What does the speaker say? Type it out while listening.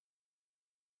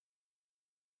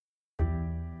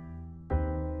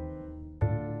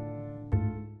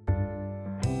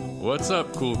What's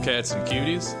up, cool cats and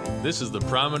cuties? This is the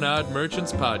Promenade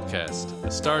Merchants Podcast, a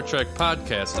Star Trek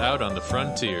podcast out on the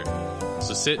frontier.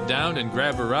 So sit down and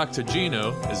grab a rock to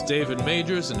Gino as David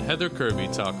Majors and Heather Kirby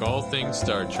talk all things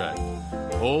Star Trek.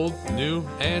 Old, new,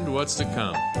 and what's to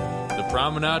come. The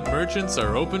Promenade Merchants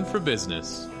are open for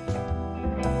business.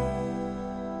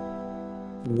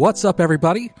 What's up,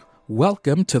 everybody?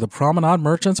 Welcome to the Promenade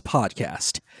Merchants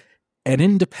Podcast, an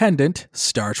independent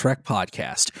Star Trek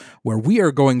podcast, where we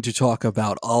are going to talk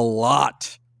about a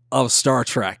lot of Star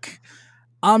Trek.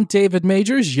 I'm David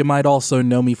Majors. You might also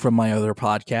know me from my other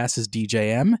podcast as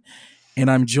DJM,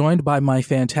 and I'm joined by my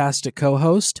fantastic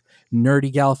co-host,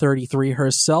 Nerdy Gal 33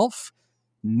 herself.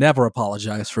 Never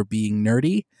apologize for being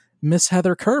nerdy, Miss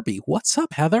Heather Kirby. What's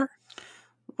up, Heather?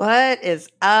 What is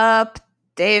up,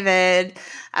 David?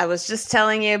 I was just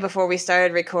telling you before we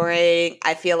started recording,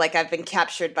 I feel like I've been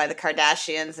captured by the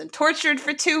Kardashians and tortured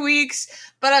for 2 weeks,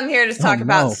 but I'm here to talk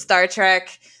about Star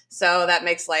Trek, so that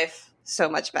makes life so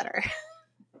much better.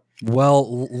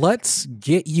 Well, let's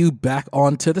get you back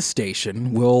onto the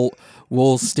station.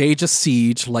 We'll stage a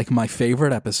siege like my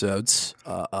favorite episodes.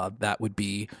 That would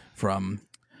be from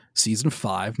Season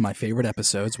 5, my favorite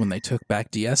episodes when they took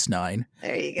back DS9.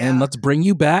 There you go. And let's bring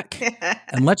you back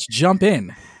and let's jump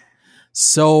in.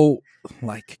 So,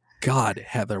 God,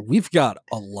 Heather, we've got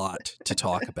a lot to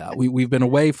talk about. We've been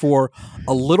away for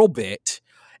a little bit,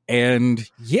 and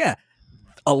yeah,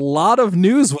 a lot of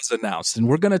news was announced, and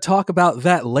we're going to talk about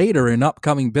that later in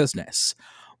upcoming business.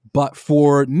 But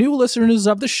for new listeners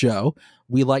of the show,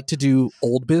 we like to do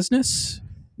old business,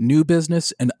 new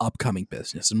business, and upcoming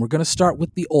business. And we're going to start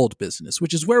with the old business,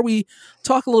 which is where we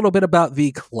talk a little bit about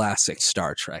the classic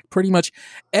Star Trek. Pretty much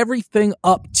everything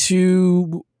up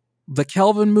to the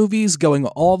Kelvin movies, going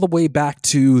all the way back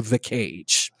to The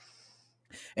Cage,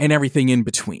 and everything in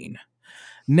between.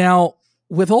 Now,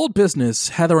 with old business,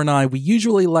 Heather and I, we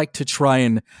usually like to try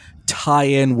and tie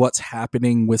in what's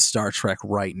happening with Star Trek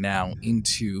right now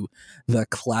into the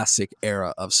classic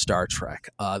era of Star Trek,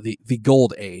 the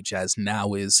gold age, as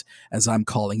I'm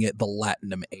calling it, the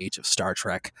Latinum age of Star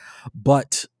Trek.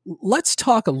 But let's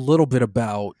talk a little bit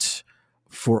about,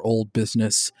 for old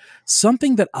business,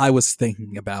 something that I was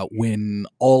thinking about when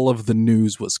all of the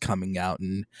news was coming out,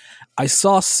 and I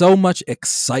saw so much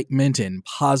excitement and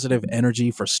positive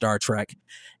energy for Star Trek,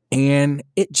 and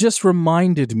it just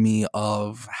reminded me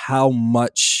of how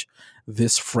much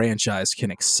this franchise can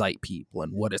excite people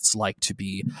and what it's like to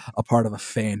be a part of a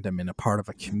fandom and a part of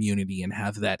a community and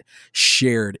have that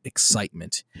shared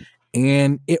excitement.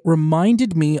 And it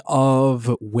reminded me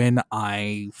of when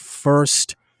I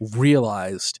first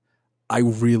realized I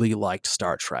really liked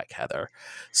Star Trek, Heather.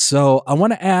 So I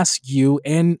want to ask you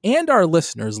and our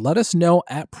listeners, let us know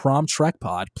at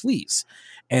PromTrekPod, please,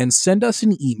 and send us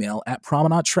an email at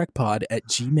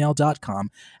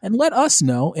promenadetrekpod@gmail.com and let us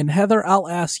know. And Heather, I'll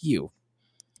ask you,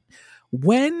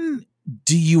 when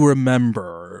do you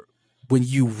remember when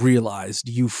you realized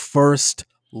you first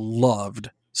loved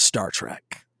Star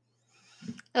Trek?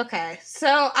 Okay,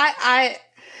 so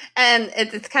and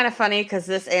it's kind of funny because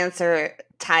this answer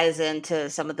ties into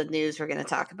some of the news we're going to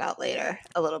talk about later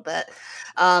a little bit.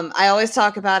 I always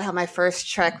talk about how my first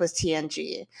Trek was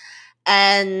TNG.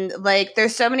 And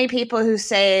there's so many people who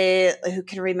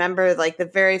can remember the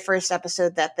very first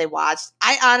episode that they watched.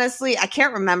 I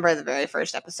can't remember the very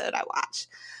first episode I watched,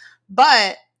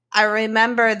 but I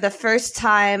remember the first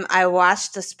time I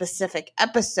watched a specific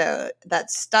episode that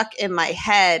stuck in my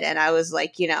head. And I was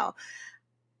like,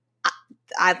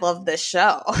 I love this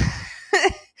show.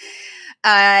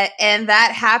 And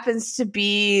that happens to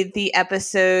be the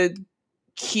episode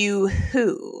Q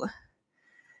Who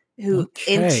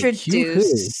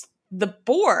introduced the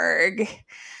Borg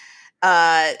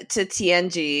to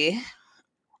TNG.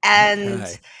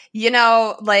 And,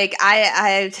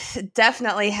 I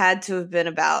definitely had to have been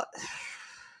about,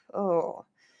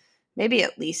 maybe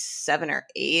at least 7 or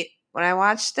 8 when I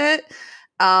watched it.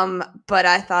 But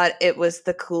I thought it was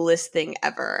the coolest thing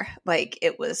ever.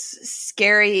 It was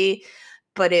scary,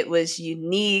 but it was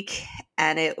unique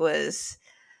and it was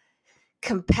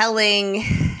compelling,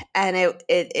 and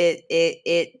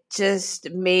it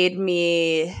just made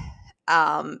me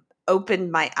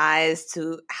open my eyes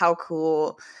to how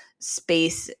cool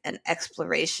space and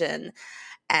exploration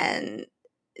and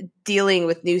dealing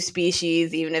with new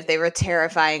species, even if they were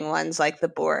terrifying ones like the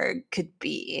Borg, could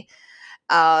be.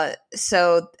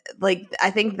 So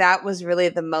I think that was really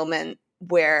the moment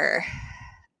where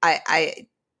I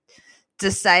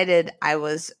decided I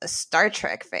was a Star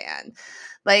Trek fan.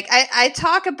 I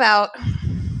talk about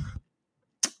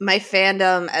my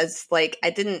fandom as I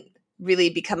didn't really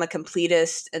become a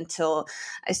completist until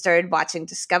I started watching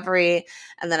Discovery.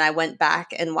 And then I went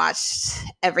back and watched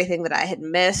everything that I had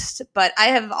missed. But I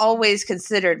have always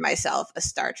considered myself a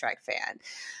Star Trek fan.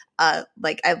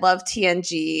 Like, I love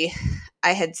TNG.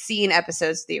 I had seen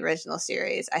episodes of the original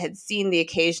series. I had seen the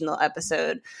occasional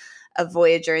episode of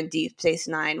Voyager and Deep Space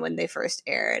Nine when they first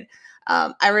aired.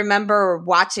 I remember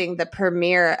watching the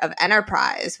premiere of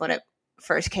Enterprise when it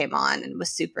first came on and was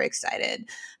super excited.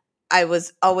 I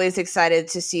was always excited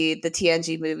to see the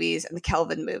TNG movies and the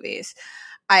Kelvin movies.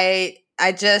 It's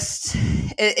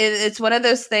one of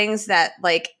those things that,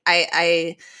 like,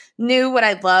 I knew what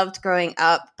I loved growing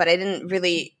up, but I didn't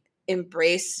really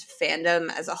embrace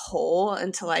fandom as a whole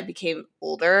until I became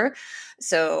older.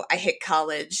 So I hit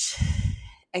college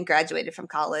and graduated from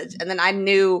college. And then I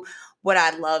knew what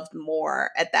I loved more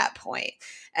at that point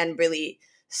and really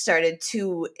started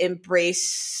to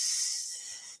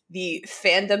embrace the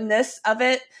fandomness of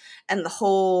it and the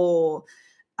whole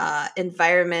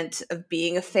environment of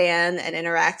being a fan and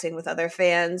interacting with other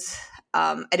fans.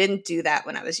 I didn't do that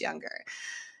when I was younger.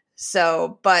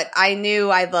 So, but I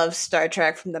knew I loved Star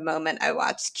Trek from the moment I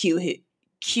watched Q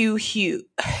Who.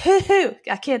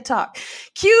 I can't talk.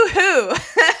 Q Who.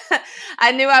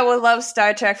 I knew I would love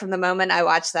Star Trek from the moment I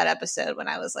watched that episode when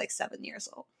I was like 7 years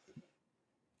old.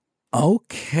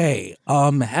 Okay.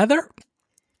 Heather,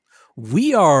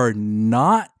 we are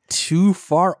not too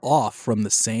far off from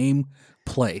the same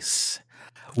place.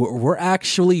 We're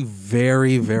actually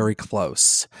very, very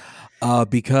close.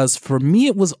 Because for me,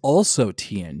 it was also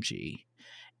TNG.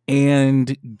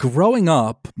 And growing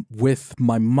up with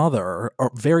my mother,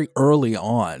 or very early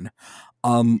on,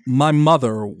 my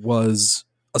mother was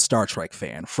a Star Trek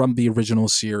fan from the original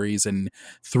series and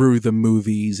through the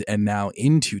movies and now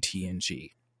into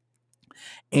TNG.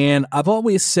 And I've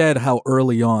always said how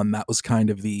early on that was kind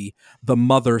of the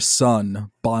mother-son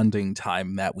bonding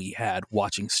time that we had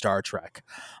watching Star Trek.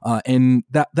 And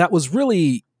that was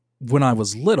really, when I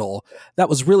was little, that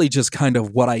was really just kind of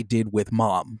what I did with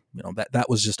mom. You know, that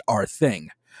was just our thing.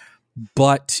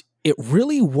 But it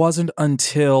really wasn't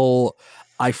until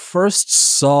I first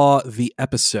saw the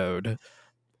episode,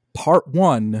 Part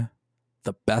 1,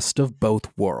 The Best of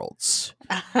Both Worlds.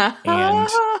 And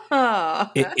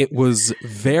it was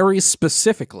very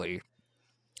specifically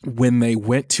when they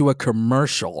went to a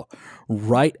commercial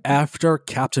right after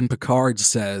Captain Picard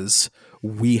says,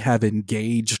 "We have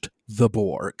engaged the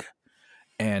Borg."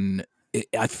 And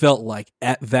I felt like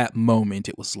at that moment,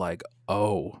 it was like,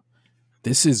 oh,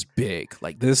 this is big.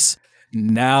 Like this,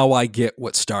 now I get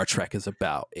what Star Trek is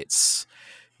about. It's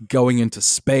going into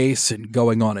space and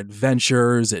going on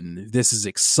adventures, and this is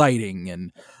exciting.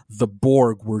 And the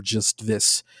Borg were just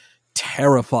this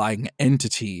terrifying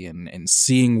entity, and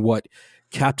seeing what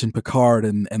Captain Picard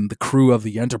and the crew of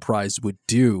the Enterprise would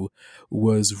do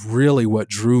was really what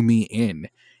drew me in.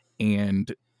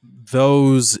 And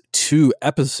those 2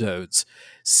 episodes,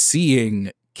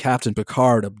 seeing Captain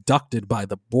Picard abducted by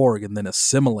the Borg and then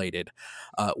assimilated,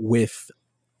 with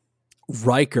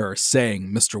Riker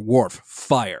saying, "Mr. Worf,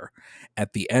 fire,"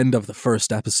 at the end of the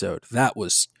first episode, that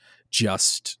was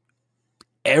just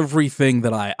everything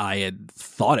that I had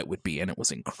thought it would be, and it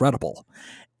was incredible.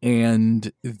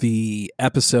 And the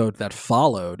episode that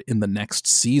followed in the next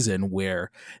season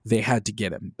where they had to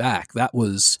get him back, that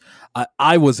was,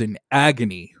 I was in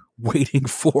agony waiting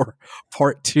for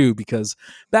Part 2, because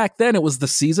back then it was the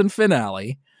season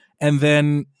finale, and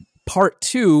then Part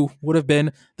 2 would have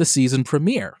been the season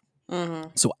premiere. Mm-hmm.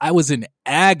 So I was in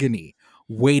agony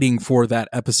waiting for that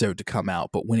episode to come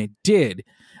out. But when it did,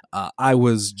 I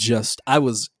was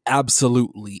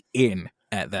absolutely in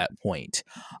at that point.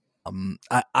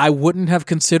 I wouldn't have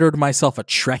considered myself a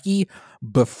Trekkie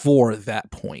before that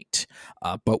point.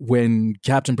 But when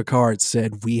Captain Picard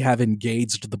said, "We have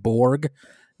engaged the Borg,"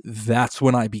 that's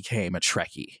when I became a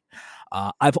Trekkie.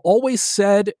 I've always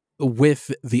said,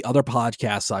 with the other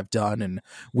podcasts I've done and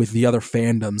with the other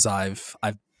fandoms I've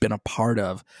been a part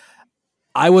of,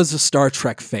 I was a Star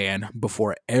Trek fan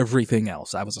before everything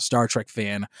else. I was a Star Trek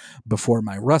fan before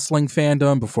my wrestling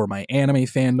fandom, before my anime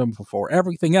fandom, before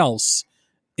everything else.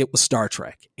 It was Star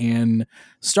Trek, and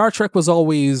Star Trek was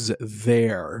always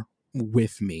there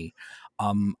with me.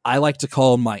 I like to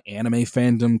call my anime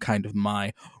fandom kind of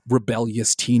my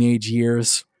rebellious teenage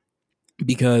years,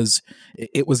 because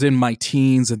it was in my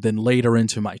teens and then later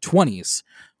into my 20s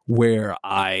where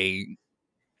I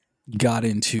got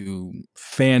into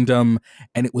fandom,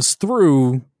 and it was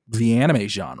through the anime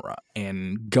genre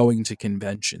and going to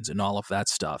conventions and all of that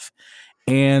stuff.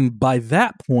 And by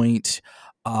that point,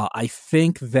 I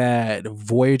think that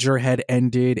Voyager had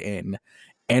ended and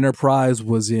Enterprise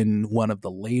was in one of the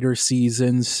later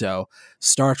seasons, so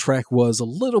Star Trek was a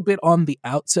little bit on the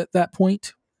outs at that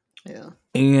point. Yeah.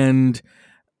 And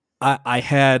I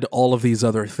had all of these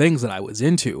other things that I was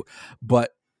into,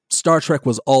 but Star Trek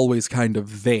was always kind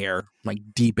of there, like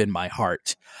deep in my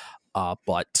heart.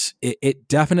 But it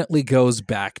definitely goes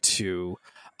back to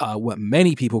what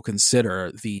many people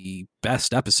consider the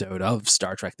best episode of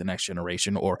Star Trek The Next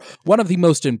Generation, or one of the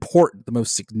most important, the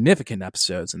most significant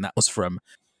episodes, and that was from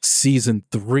season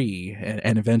 3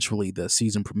 and eventually the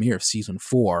season premiere of season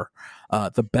 4,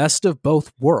 The Best of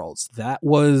Both Worlds. That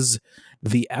was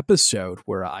the episode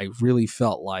where I really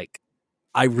felt like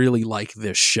I really like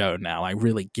this show now. I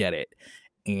really get it.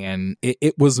 And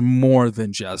it was more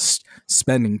than just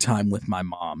spending time with my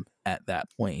mom at that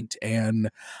point. And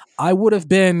I would have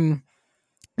been,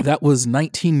 that was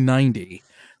 1990.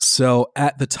 So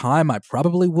at the time, I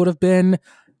probably would have been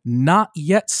not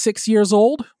yet 6 years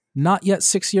old.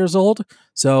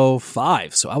 So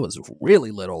 5. So I was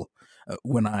really little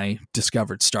when I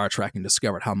discovered Star Trek and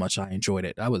discovered how much I enjoyed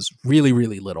it. I was really,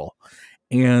 really little.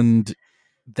 And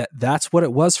that's what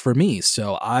it was for me.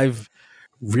 So I've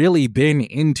really been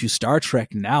into Star Trek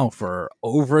now for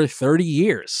over 30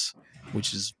 years,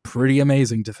 which is pretty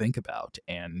amazing to think about.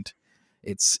 And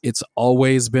it's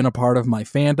always been a part of my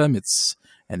fandom. It's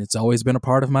always been a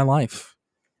part of my life.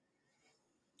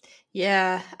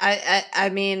 Yeah, I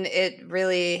mean, it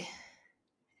really,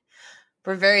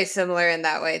 we're very similar in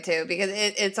that way too, because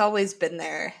it's always been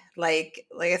there. Like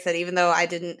I said, even though I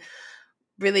didn't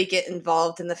really get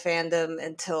involved in the fandom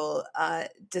until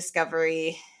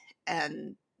Discovery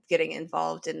and getting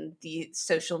involved in the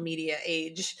social media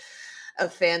age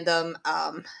of fandom,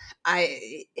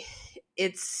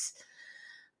 it's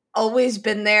always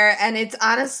been there. And it's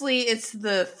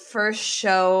the first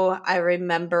show I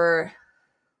remember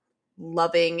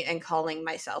loving and calling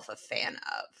myself a fan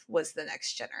of, was The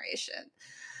Next Generation.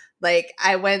 Like,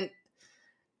 I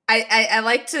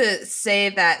like to say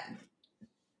that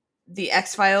The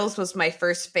X-Files was my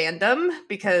first fandom,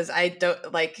 because I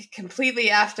don't, like,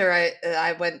 completely after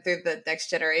I went through the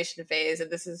Next Generation phase, and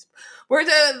this is where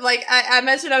I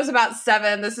mentioned I was about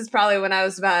 7. This is probably when I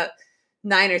was about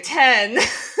 9 or 10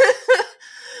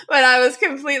 when I was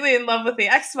completely in love with The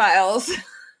X-Files.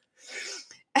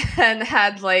 And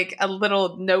had like a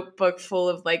little notebook full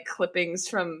of like clippings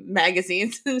from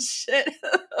magazines and shit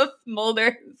of Mulder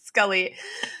and Scully.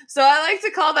 So I like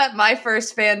to call that my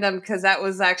first fandom, because that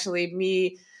was actually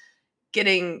me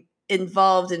getting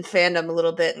involved in fandom a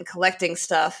little bit and collecting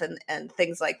stuff and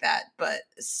things like that. But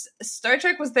Star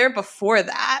Trek was there before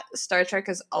that. Star Trek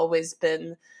has always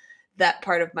been that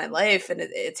part of my life, and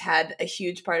it's had a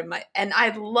huge part of my, and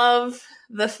I love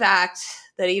the fact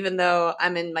that even though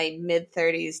I'm in my mid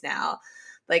 30s now,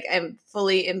 like, I'm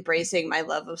fully embracing my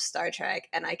love of Star Trek,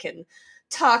 and I can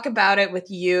talk about it with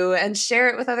you and share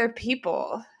it with other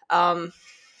people. Yeah,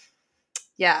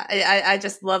 I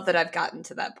just love that I've gotten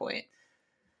to that point.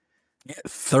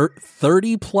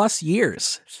 30 plus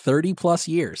years.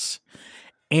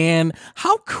 And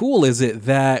how cool is it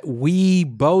that we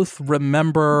both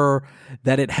remember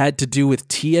that it had to do with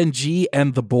TNG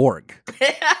and the Borg?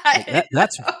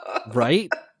 That's right.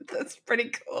 That's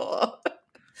pretty cool.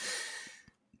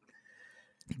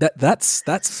 That's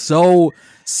so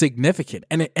significant,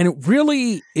 and it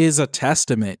really is a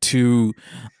testament to,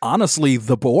 honestly,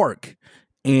 the Borg.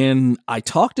 And I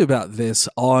talked about this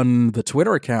on the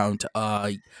Twitter account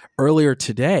earlier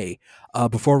today,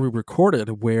 before we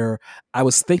recorded, where I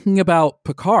was thinking about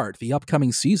Picard, the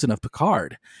upcoming season of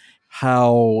Picard,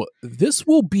 how this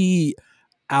will be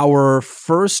our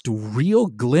first real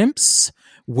glimpse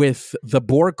with the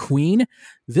Borg Queen.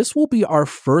 This will be our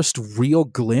first real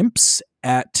glimpse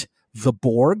at the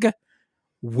Borg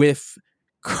with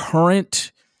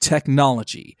current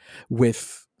technology,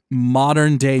 with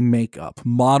modern day makeup,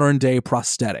 modern day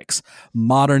prosthetics,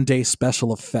 modern day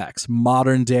special effects,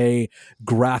 modern day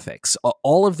graphics,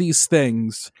 all of these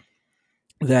things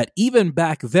that even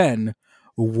back then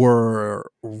were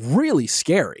really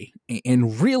scary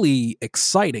and really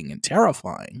exciting and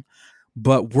terrifying.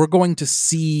 But we're going to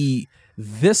see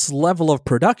this level of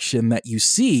production that you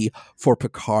see for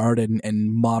Picard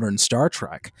and modern Star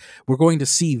Trek. We're going to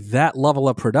see that level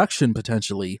of production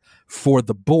potentially for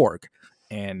the Borg.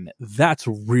 And that's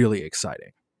really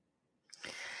exciting.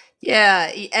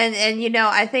 Yeah, and you know,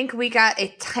 I think we got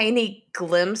a tiny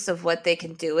glimpse of what they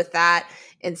can do with that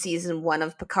in season 1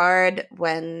 of Picard,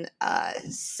 when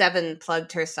Seven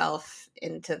plugged herself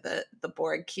into the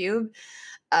Borg cube,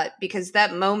 because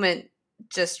that moment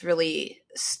just really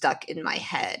stuck in my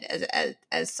head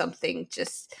as something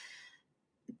just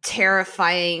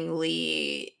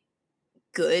terrifyingly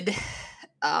good.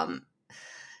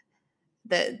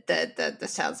 That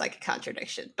sounds like a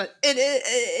contradiction, but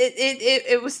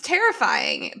it was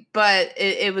terrifying, but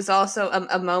it was also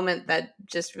a moment that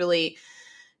just really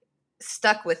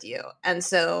stuck with you. And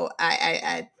so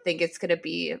I think it's going to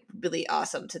be really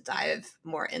awesome to dive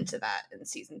more into that in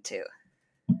season 2.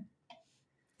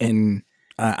 And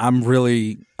I'm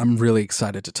really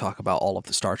excited to talk about all of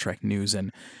the Star Trek news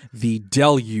and the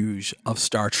deluge of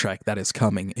Star Trek that is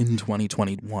coming in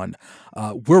 2021.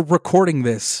 We're recording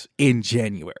this in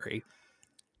January,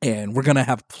 and we're going to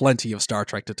have plenty of Star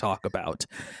Trek to talk about.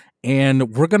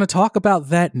 And we're going to talk about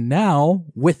that now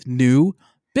with new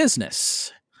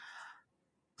business.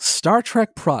 Star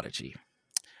Trek Prodigy.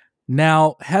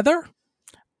 Now, Heather,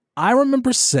 I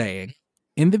remember saying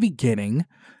in the beginning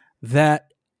that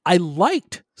I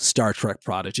liked Star Trek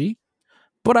Prodigy,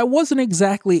 but I wasn't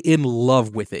exactly in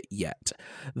love with it yet.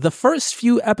 The first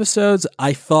few episodes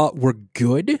I thought were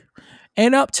good,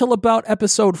 and up till about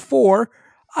episode 4,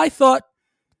 I thought,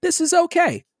 this is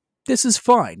okay. This is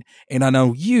fine. And I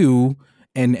know you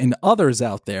and others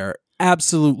out there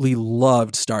absolutely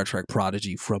loved Star Trek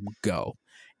Prodigy from go.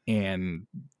 And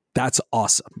that's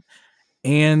awesome.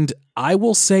 And I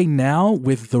will say now,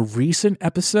 with the recent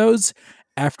episodes,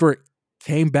 after it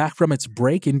came back from its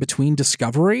break in between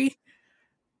Discovery,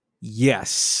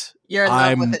 yes, You're in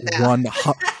love with it now.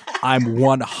 I'm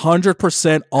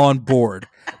 100% on board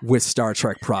with Star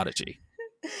Trek Prodigy.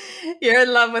 You're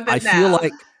in love with it now. I feel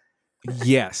like,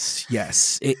 yes.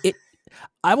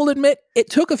 I will admit, it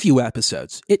took a few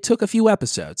episodes.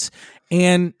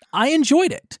 And I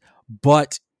enjoyed it.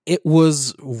 But it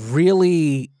was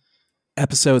really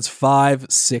episodes 5,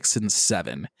 6, and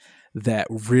 7 that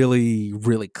really,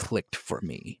 really clicked for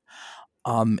me.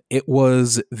 It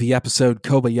was the episode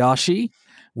Kobayashi,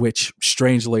 which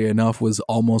strangely enough was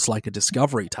almost like a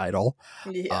Discovery title,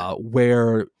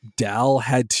 where Dal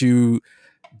had to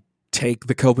take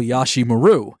the Kobayashi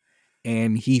Maru,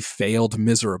 and he failed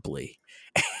miserably.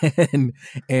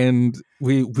 And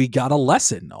we got a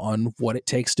lesson on what it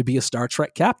takes to be a Star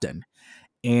Trek captain.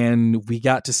 And we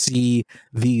got to see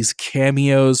these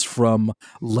cameos from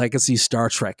legacy Star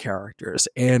Trek characters.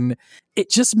 And it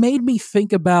just made me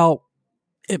think about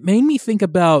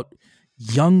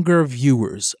younger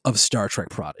viewers of Star Trek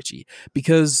Prodigy,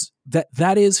 because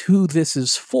that is who this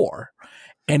is for.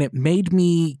 And it made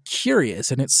me curious,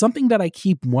 and it's something that I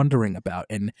keep wondering about.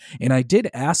 And I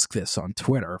did ask this on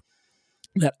Twitter,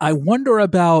 that I wonder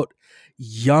about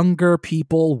younger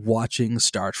people watching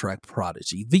Star Trek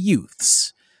Prodigy, the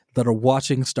youths that are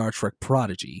watching Star Trek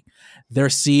Prodigy. They're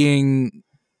seeing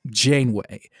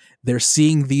Janeway. They're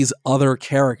seeing these other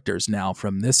characters now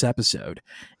from this episode,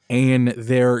 and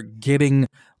they're getting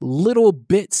little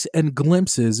bits and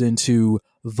glimpses into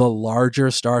the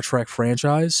larger Star Trek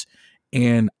franchise.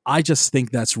 And I just think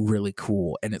that's really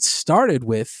cool. And it started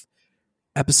with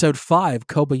episode 5,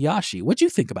 Kobayashi. What'd you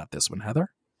think about this one, Heather?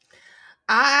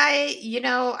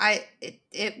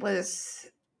 It was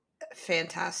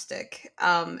fantastic.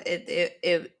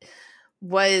 It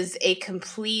was a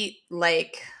complete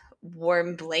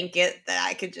warm blanket that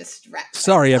I could just wrap.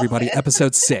 Sorry, everybody. In.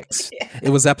 Episode 6. Yeah. It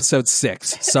was episode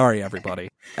 6. Sorry, everybody.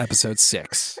 Episode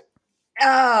 6.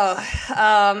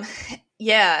 Oh,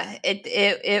 yeah.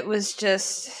 It was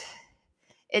just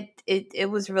it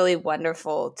was really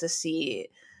wonderful to see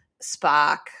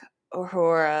Spock,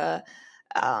 Uhura,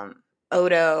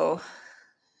 Odo,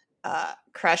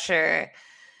 Crusher,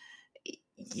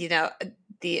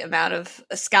 the amount of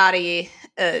Scotty,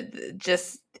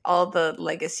 just all the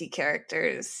legacy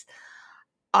characters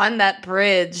on that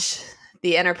bridge,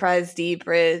 the Enterprise D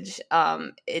bridge.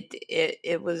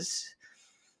 It was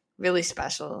really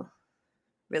special.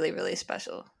 Really, really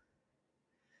special.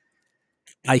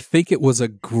 I think it was a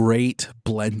great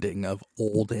blending of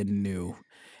old and new.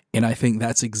 And I think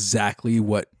that's exactly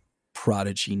what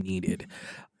Prodigy needed.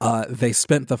 They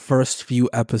spent the first few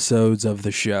episodes of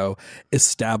the show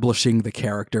establishing the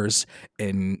characters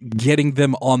and getting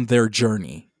them on their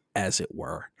journey, as it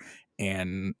were.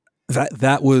 And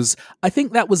that was, I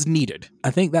think that was needed. I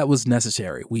think that was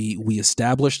necessary. We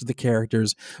established the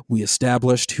characters. We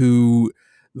established who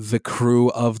the crew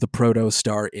of the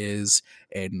Protostar is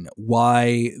and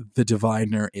why the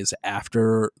Diviner is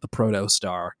after the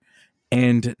Protostar.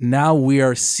 And now we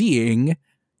are seeing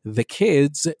the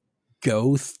kids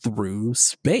go through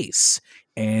space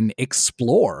and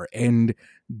explore and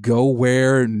go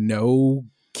where no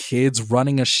kids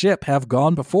running a ship have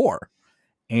gone before.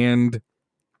 And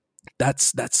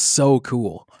that's so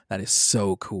cool. That is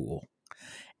so cool.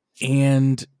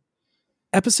 And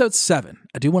episode 7,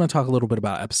 I do want to talk a little bit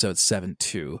about episode 7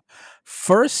 too.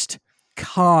 First,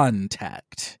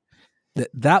 Contact.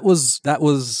 That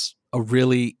was a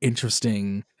really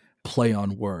interesting play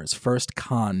on words. First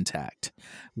Contact,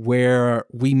 where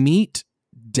we meet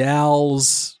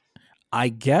Dal's, I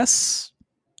guess,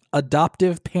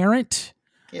 adoptive parent,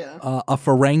 a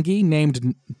Ferengi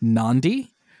named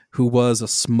Nandi, who was a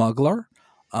smuggler.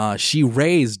 She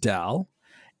raised Dal,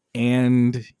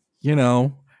 and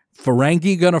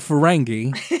Ferengi gonna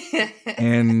Ferengi,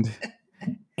 and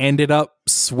ended up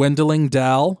swindling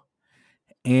Dal.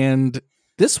 And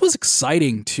this was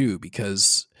exciting too,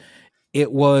 because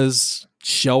it was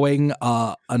showing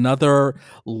another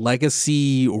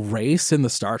legacy race in the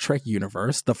Star Trek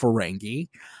universe, the Ferengi,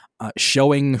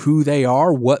 showing who they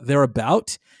are, what they're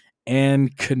about,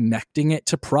 and connecting it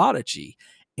to Prodigy.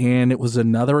 And it was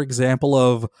another example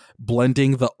of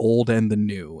blending the old and the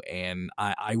new. And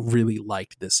I really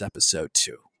liked this episode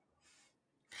too.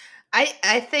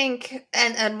 I think,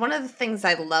 and one of the things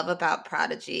I love about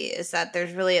Prodigy is that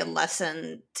there's really a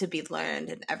lesson to be learned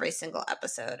in every single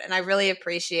episode. And I really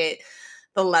appreciate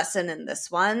the lesson in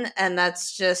this one. And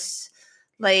that's just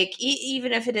like,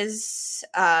 even if it is,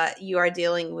 you are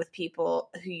dealing with people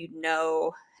who you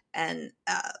know and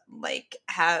like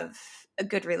have a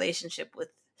good relationship with,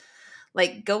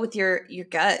 like, go with your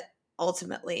gut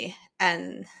ultimately.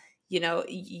 And,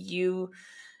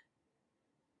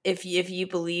 if you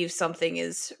believe something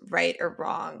is right or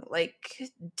wrong, like,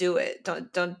 do it.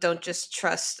 Don't just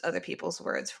trust other people's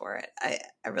words for it. I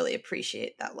really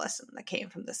appreciate that lesson that came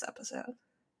from this episode.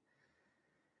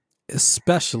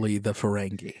 Especially the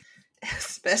Ferengi.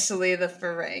 Especially the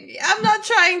Ferengi. I'm not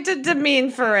trying to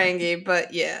demean Ferengi,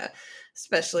 but yeah,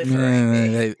 especially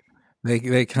Ferengi.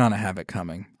 They kind of have it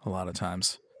coming a lot of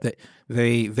times.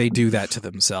 They do that to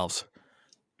themselves.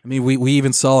 I mean, we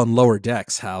even saw in Lower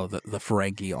Decks how the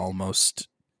Ferengi almost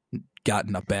got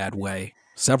in a bad way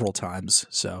several times.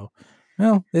 So,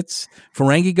 it's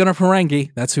Ferengi gonna Ferengi.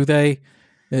 That's who they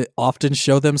often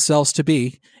show themselves to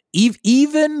be.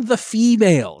 Even the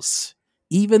female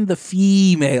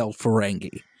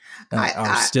Ferengi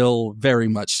are still very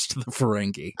much the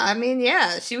Ferengi. I mean,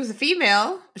 yeah, she was a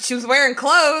female, but she was wearing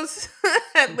clothes.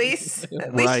 At least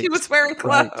she was wearing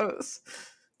clothes. Right.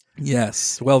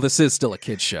 Yes. Well, this is still a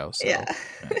kid's show. So,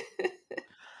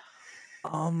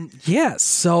 yeah.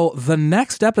 So the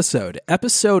next episode,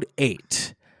 episode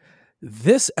 8,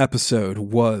 this episode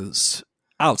was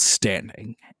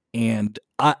outstanding. And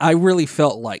I really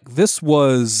felt like this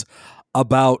was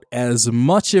about as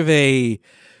much of a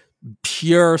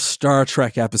pure Star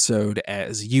Trek episode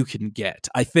as you can get.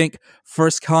 I think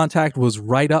First Contact was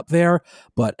right up there,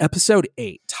 but episode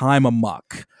 8, Time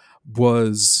Amok,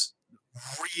 was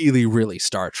really, really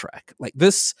Star Trek. Like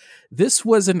this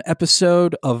was an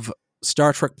episode of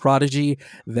Star Trek Prodigy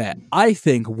that I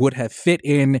think would have fit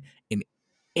in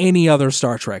any other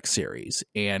Star Trek series,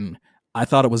 and I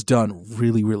thought it was done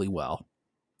really, really well.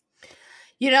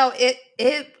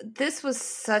 This was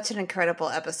such an incredible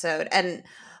episode, and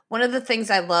one of the things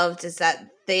I loved is that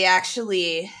they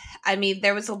actually, I mean,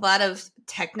 there was a lot of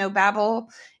technobabble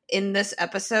in this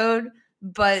episode,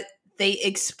 but they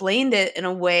explained it in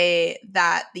a way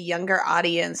that the younger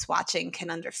audience watching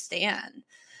can understand.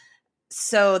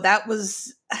 So that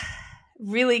was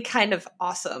really kind of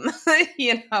awesome,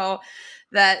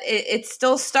 that it's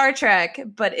still Star Trek,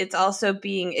 but it's also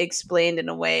being explained in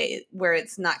a way where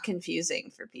it's not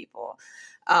confusing for people.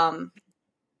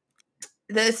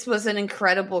 This was an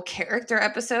incredible character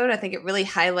episode. I think it really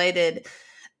highlighted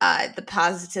the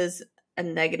positives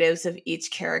and negatives of each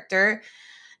character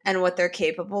and what they're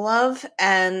capable of,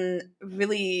 and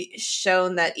really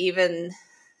shown that even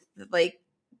like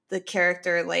the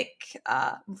character like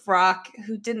Rock,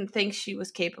 who didn't think she was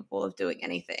capable of doing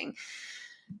anything,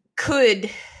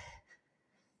 could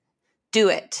do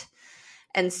it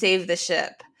and save the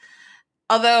ship.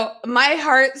 Although my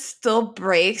heart still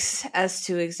breaks as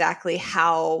to exactly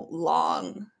how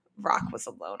long Rock was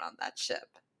alone on that ship.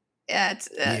 Yeah,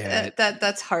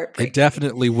 that's heartbreaking.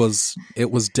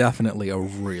 It was definitely a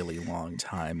really long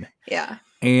time. Yeah.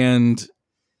 And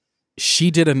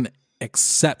she did an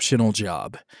exceptional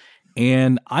job.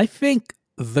 And I think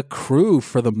the crew,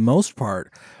 for the most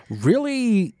part,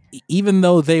 really, even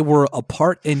though they were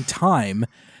apart in time,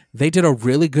 they did a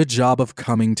really good job of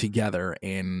coming together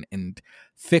and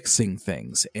fixing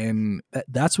things. And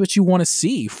that's what you want to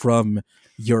see from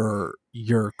your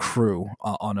crew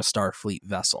on a Starfleet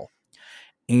vessel.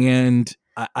 And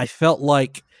I felt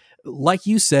like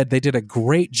you said, they did a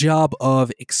great job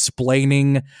of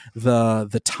explaining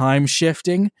the time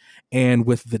shifting, and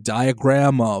with the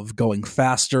diagram of going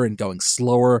faster and going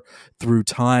slower through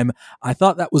time. I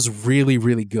thought that was really,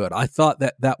 really good. I thought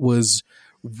that was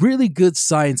really good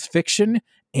science fiction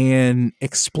and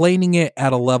explaining it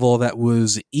at a level that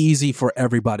was easy for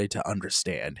everybody to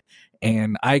understand.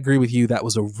 And I agree with you, that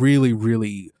was a really,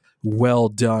 really well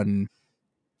done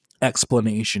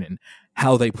explanation and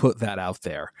how they put that out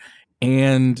there.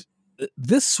 And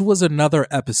this was another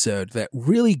episode that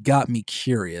really got me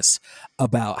curious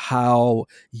about how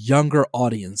younger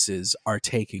audiences are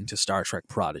taking to Star Trek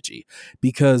Prodigy,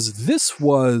 because this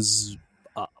was,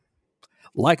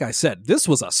 like I said, this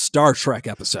was a Star Trek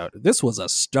episode. This was a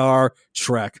Star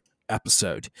Trek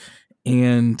episode.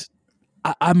 And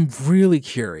I'm really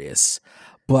curious,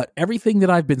 but everything that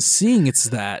I've been seeing, it's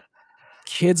that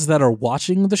kids that are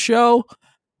watching the show,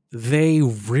 they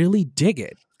really dig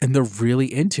it and they're really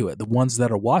into it. The ones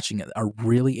that are watching it are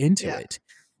really into it.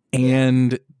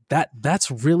 And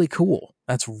that's really cool.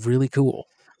 That's really cool.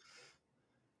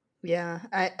 Yeah.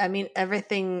 I mean,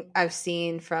 everything I've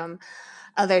seen from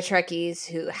other Trekkies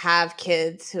who have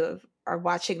kids who are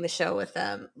watching the show with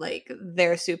them, like,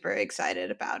 they're super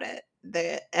excited about it.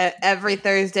 Every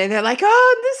Thursday they're like,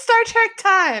 oh, this Star Trek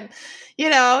time,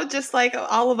 just like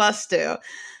all of us do.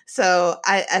 So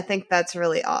I think that's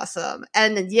really awesome.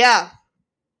 And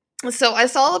so I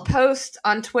saw a post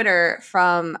on Twitter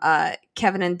from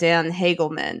Kevin and Dan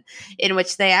Hagelman in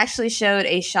which they actually showed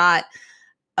a shot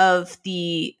of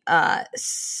the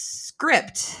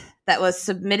script that was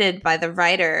submitted by the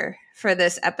writer for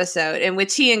this episode, in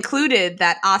which he included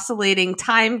that oscillating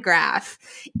time graph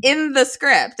in the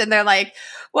script. And they're like,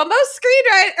 well,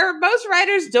 most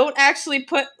writers don't actually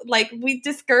put, like, we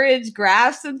discourage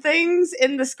graphs and things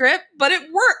in the script, but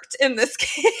it worked in this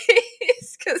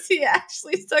case because he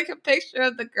actually took a picture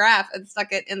of the graph and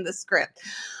stuck it in the script,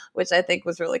 which I think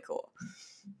was really cool.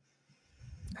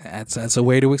 That's a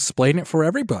way to explain it for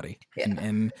everybody. Yeah.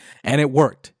 And it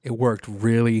worked. It worked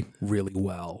really, really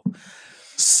well.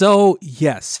 So,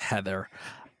 yes, Heather,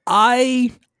 I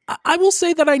will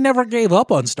say that I never gave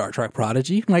up on Star Trek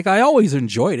Prodigy. Like, I always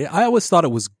enjoyed it. I always thought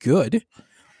it was good,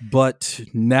 but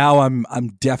now I'm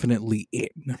definitely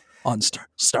in on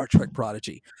Star Trek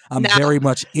Prodigy. I'm very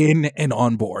much in and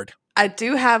on board. I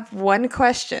do have one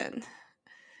question.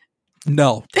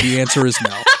 No, the answer is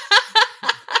no.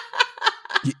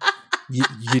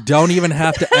 You don't even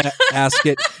have to ask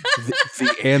it.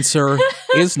 The answer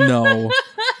is no.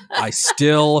 I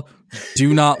still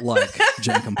do not like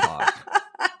Jankum Pog.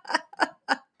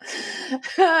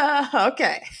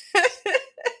 Okay.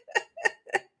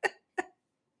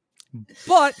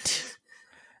 But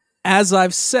as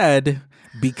I've said,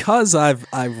 because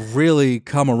I've really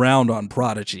come around on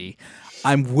Prodigy,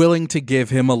 I'm willing to give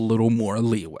him a little more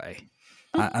leeway.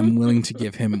 I'm willing to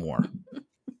give him more.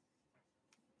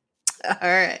 All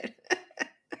right.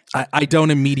 I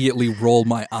don't immediately roll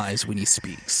my eyes when he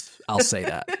speaks. I'll say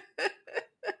that.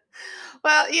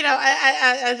 Well,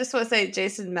 I just want to say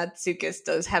Jason Mantzoukas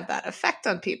does have that effect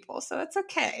on people, so it's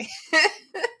okay.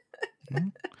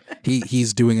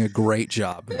 He's doing a great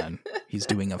job, man. He's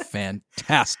doing a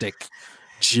fantastic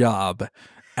job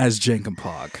as Jankum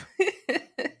Pog.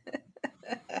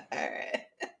 All right.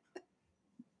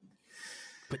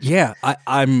 But yeah,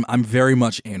 I'm very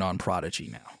in on Prodigy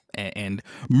now. And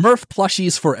Murph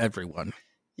plushies for everyone.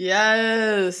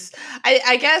 Yes.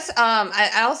 I guess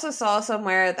I also saw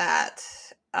somewhere that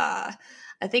I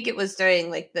think it was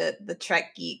during like the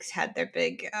Trek Geeks had their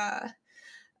big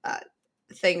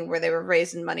thing where they were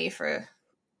raising money for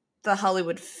the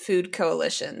Hollywood Food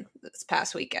Coalition this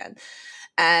past weekend.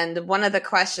 And one of the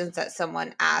questions that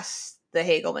someone asked the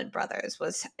Hagelman brothers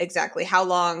was exactly how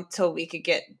long till we could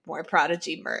get more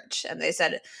Prodigy merch. And they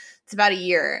said it's about a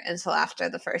year until after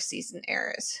the first season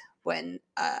airs, when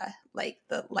like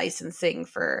the licensing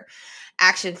for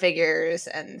action figures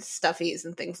and stuffies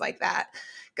and things like that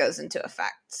goes into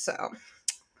effect. So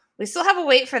we still have a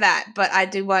wait for that, but I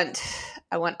want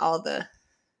all the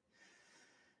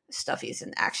stuffies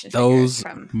and action figures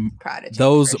from Prodigy.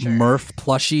 Those Murph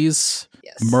plushies.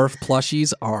 Yes. Murph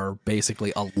plushies are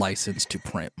basically a license to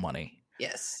print money.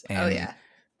 Yes. And oh yeah.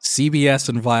 CBS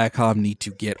and Viacom need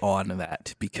to get on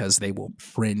that because they will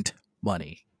print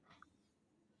money.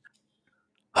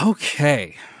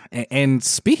 Okay. And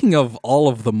speaking of all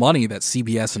of the money that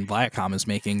CBS and Viacom is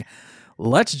making,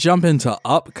 let's jump into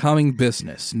upcoming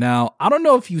business. Now, I don't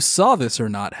know if you saw this or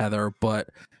not, Heather, but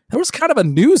there was kind of a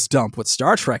news dump with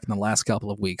Star Trek in the last couple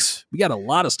of weeks. We got a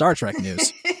lot of Star Trek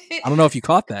news. I don't know if you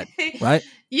caught that, right?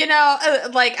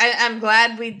 I'm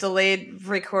glad we delayed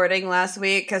recording last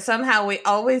week because somehow we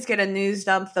always get a news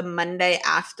dump the Monday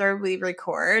after we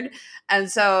record.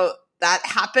 And so that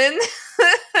happened.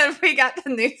 We got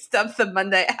the new stuff the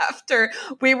Monday after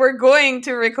we were going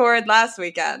to record last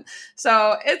weekend.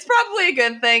 So it's probably a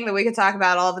good thing that we can talk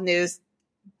about all the news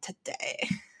today,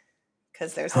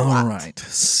 because there's a lot. All right.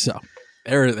 So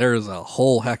there's a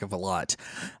whole heck of a lot.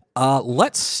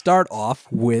 Let's start off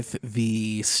with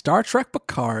the Star Trek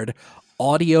Picard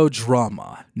audio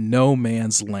drama, No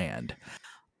Man's Land.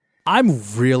 I'm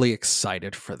really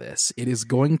excited for this. It is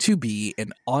going to be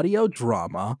an audio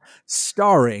drama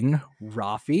starring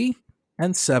Raffi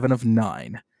and Seven of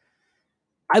Nine.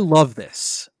 I love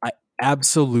this. I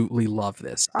absolutely love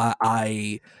this.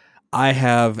 I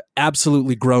have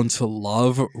absolutely grown to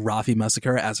love Raffi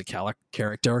Musiker as a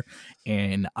character,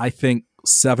 and I think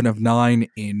Seven of Nine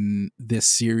in this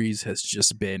series has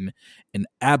just been an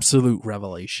absolute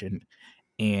revelation.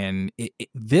 And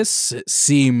this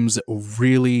seems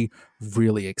really,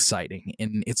 really exciting.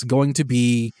 And it's going to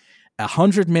be a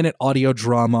 100-minute audio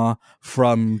drama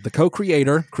from the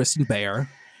co-creator, Kristen Beyer,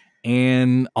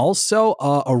 and also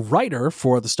a writer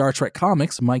for the Star Trek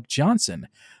comics, Mike Johnson.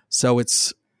 So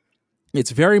it's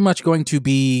very much going to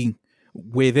be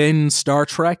within Star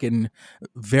Trek and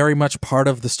very much part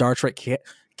of the Star Trek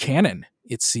canon,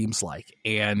 it seems like.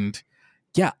 And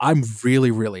yeah, I'm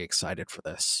really, really excited for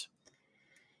this.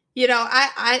 You know,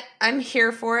 I'm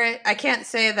here for it. I can't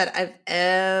say that I've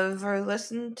ever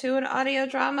listened to an audio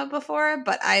drama before,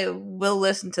 but I will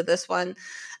listen to this one.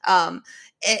 I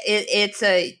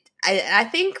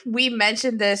think we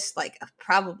mentioned this like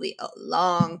probably a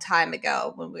long time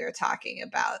ago when we were talking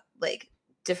about like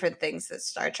different things that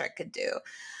Star Trek could do.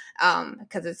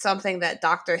 Because it's something that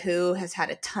Doctor Who has had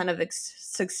a ton of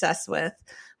success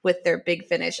with their Big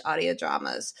Finish audio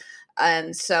dramas.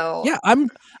 And so yeah, I'm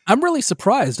really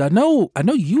surprised. I know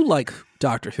you like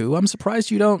Doctor Who. I'm surprised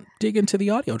you don't dig into the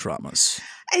audio dramas.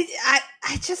 I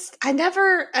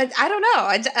don't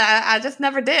know. I just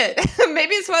never did.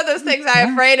 Maybe it's one of those things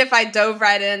I'm afraid if I dove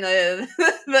right in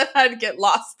that I'd get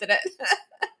lost in it.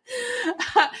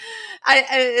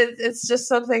 It's just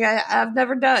something I've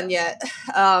never done yet.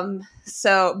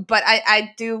 But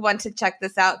I do want to check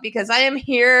this out because I am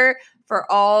here for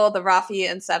all the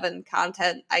Raffi and Seven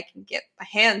content I can get my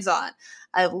hands on.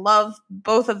 I love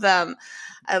both of them.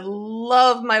 I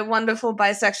love my wonderful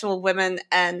bisexual women,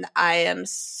 and I am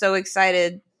so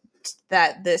excited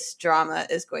that this drama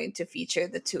is going to feature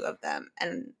the two of them.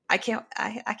 And I can't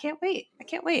wait. I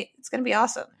can't wait. It's going to be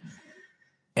awesome.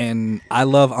 And I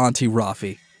love Auntie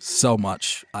Raffi so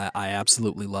much. I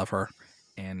absolutely love her,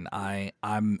 and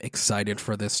I'm excited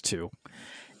for this too.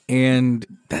 And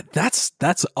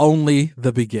that's only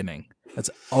the beginning. That's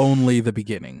only the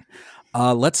beginning.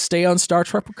 Let's stay on Star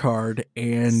Trek Picard,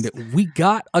 and we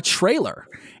got a trailer.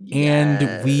 Yes.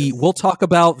 And we'll talk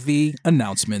about the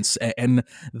announcements and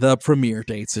the premiere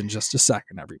dates in just a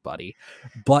second, everybody.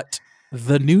 But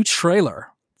the new trailer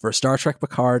for Star Trek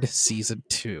Picard Season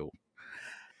 2.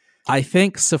 I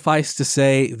think suffice to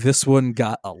say, this one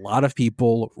got a lot of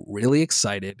people really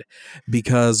excited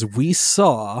because we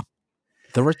saw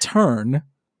the return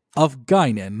of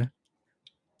Guinan,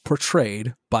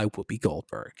 portrayed by Whoopi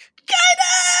Goldberg.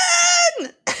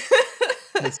 Guinan!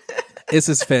 This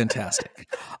is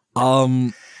fantastic.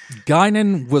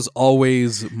 Guinan was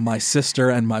always my sister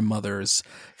and my mother's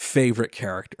favorite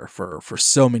character for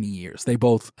so many years. They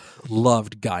both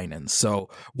loved Guinan. So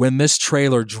when this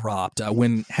trailer dropped,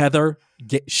 when Heather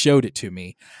showed it to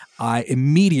me, I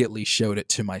immediately showed it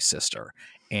to my sister.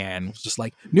 And was just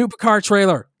like, new Picard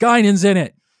trailer, Guinan's in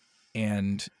it.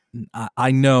 And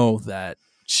I know that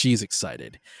she's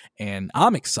excited, and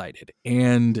I'm excited.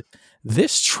 And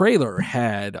this trailer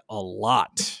had a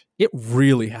lot. It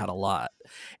really had a lot.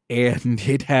 And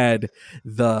it had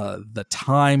the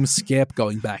time skip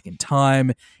going back in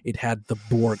time. It had the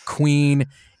Borg Queen.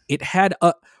 It had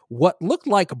what looked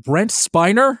like Brent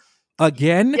Spiner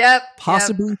again. Yep.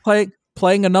 Possibly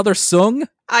playing another Sung.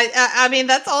 I mean,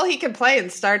 that's all he can play in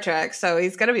Star Trek, so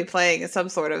he's going to be playing some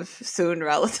sort of Soong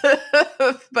relative.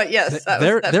 But yes,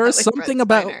 there is something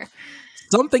about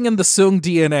something in the Soong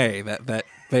DNA that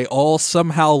they all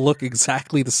somehow look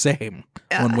exactly the same,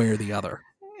 one way or the other.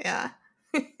 Yeah.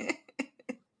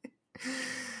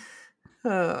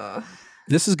 Oh.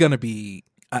 This is going to be.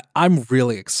 I'm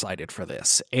really excited for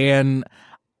this, and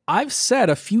I've said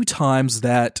a few times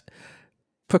that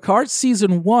Picard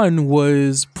Season 1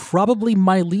 was probably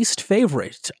my least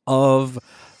favorite of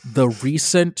the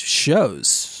recent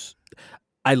shows.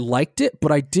 I liked it,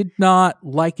 but I did not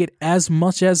like it as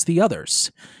much as the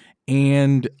others.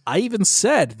 And I even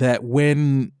said that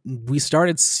when we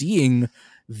started seeing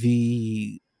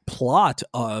the plot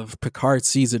of Picard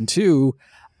Season 2,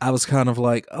 I was kind of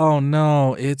like, oh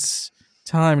no, it's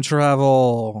Time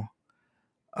travel.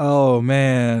 Oh,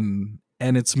 man.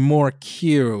 And it's more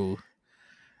Q.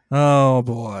 Oh,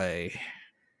 boy.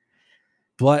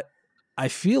 But I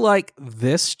feel like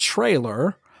this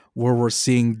trailer, where we're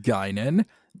seeing Guinan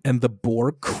and the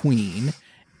Borg Queen,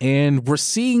 and we're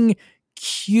seeing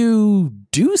Q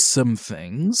do some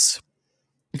things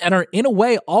and are in a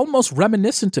way almost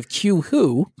reminiscent of Q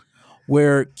Who,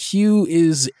 where Q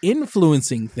is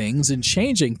influencing things and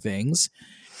changing things,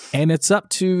 and it's up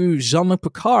to Jean-Luc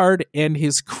Picard and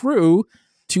his crew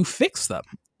to fix them.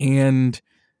 And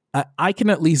I can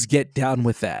at least get down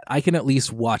with that. I can at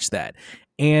least watch that.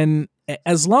 And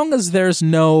as long as there's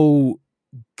no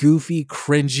goofy,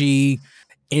 cringy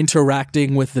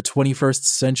interacting with the 21st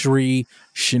century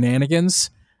shenanigans,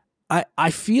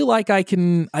 I feel like I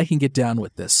can get down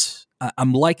with this.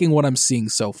 I'm liking what I'm seeing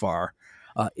so far.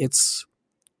 It's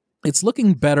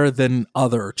looking better than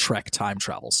other Trek time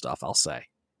travel stuff, I'll say.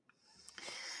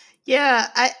 Yeah,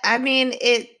 I mean,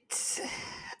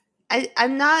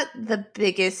 I'm not the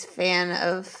biggest fan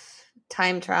of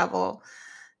time travel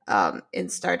in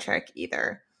Star Trek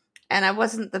either. And I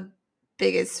wasn't the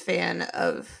biggest fan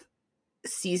of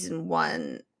season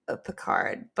 1 of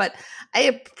Picard, but I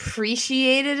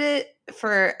appreciated it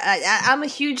for I'm a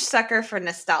huge sucker for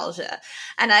nostalgia,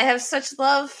 and I have such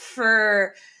love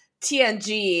for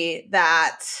TNG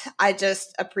that I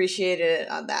just appreciated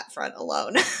it on that front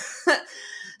alone.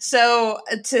 So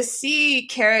to see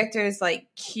characters like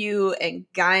Q and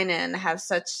Guinan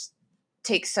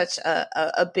take such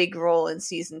a big role in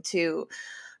season 2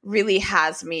 really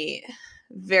has me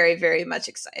very, very much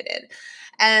excited.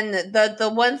 And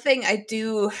the one thing I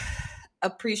do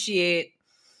appreciate,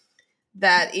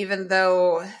 that even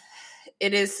though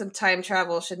it is some time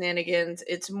travel shenanigans,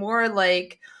 it's more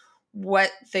like what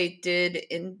they did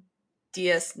in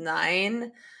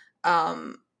DS9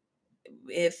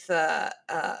 with oh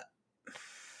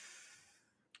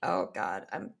god,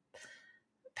 I'm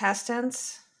past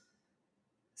tense.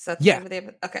 Is that the name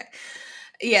of the okay?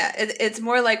 Yeah, it's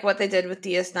more like what they did with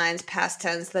DS9's past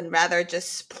tense than rather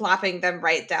just plopping them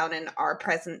right down in our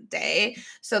present day.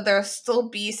 So there'll still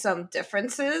be some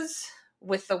differences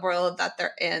with the world that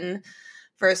they're in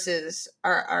versus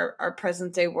our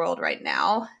present day world right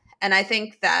now. And I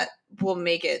think that will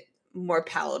make it more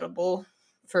palatable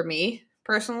for me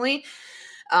personally,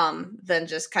 than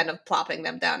just kind of plopping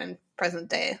them down in present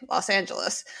day Los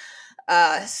Angeles.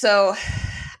 So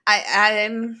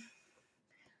I'm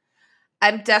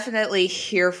definitely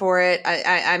here for it.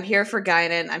 I'm here for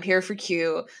Guinan. I'm here for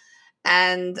Q.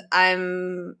 And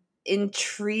I'm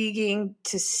intriguing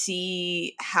to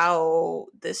see how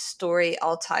this story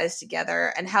all ties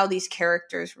together and how these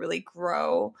characters really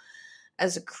grow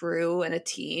as a crew and a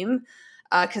team.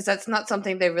 Because that's not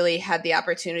something they really had the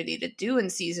opportunity to do in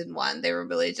season 1. They were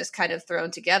really just kind of thrown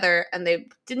together, and they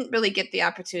didn't really get the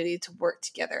opportunity to work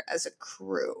together as a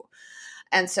crew.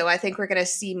 And so I think we're going to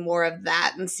see more of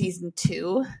that in season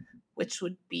 2, which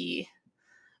would be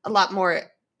a lot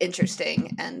more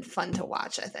interesting and fun to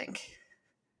watch, I think.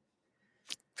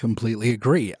 Completely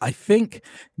agree. I think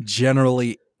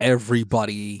generally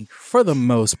everybody, for the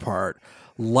most part,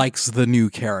 likes the new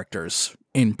characters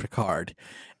in Picard.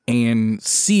 And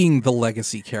seeing the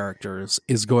legacy characters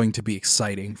is going to be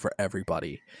exciting for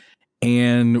everybody.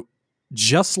 And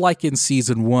just like in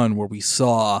season 1, where we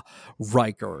saw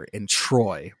Riker and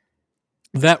Troy,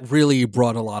 that really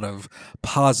brought a lot of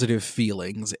positive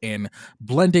feelings, and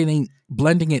blending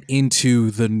it into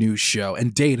the new show,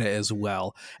 and Data as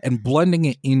well, and blending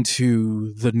it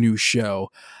into the new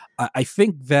show. I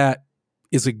think that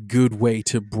is a good way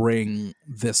to bring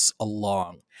this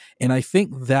along. And I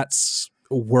think that's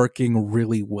working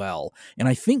really well. And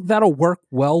I think that'll work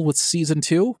well with season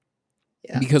 2.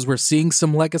 Yeah. Because we're seeing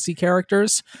some legacy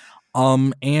characters,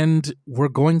 and we're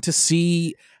going to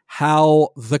see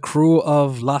how the crew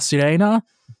of La Sirena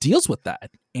deals with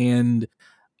that. And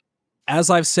as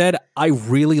I've said, I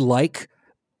really like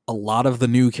a lot of the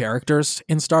new characters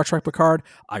in Star Trek Picard.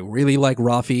 I really like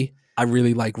Raffi. I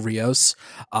really like Rios.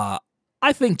 I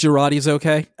think Jurati's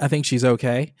okay. I think she's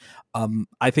okay.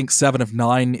 I think 7 of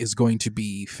 9 is going to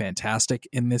be fantastic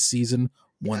in this season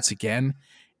once again.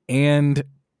 And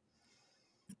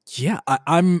yeah,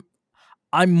 I'm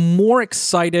more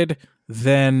excited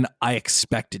than I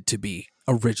expected to be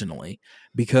originally,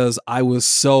 because I was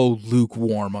so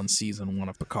lukewarm on season 1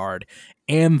 of Picard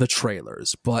and the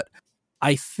trailers. But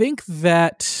I think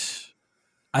their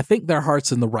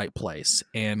heart's in the right place,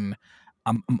 and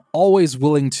I'm always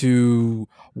willing to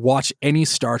watch any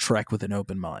Star Trek with an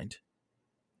open mind.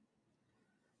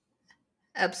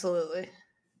 Absolutely.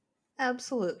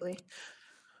 Absolutely.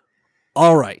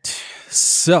 All right.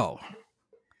 So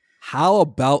how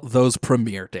about those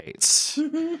premiere dates?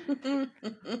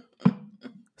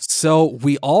 So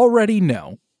we already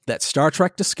know that Star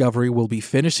Trek Discovery will be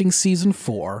finishing season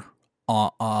 4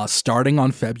 starting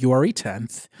on February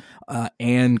 10th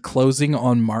and closing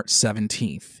on March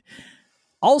 17th.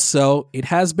 Also, it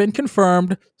has been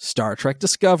confirmed Star Trek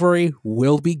Discovery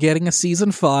will be getting a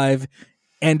season 5,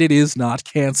 and it is not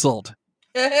canceled.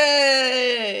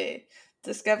 Hey!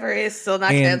 Discovery is still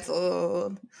not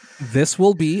canceled. This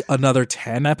will be another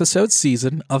 10-episode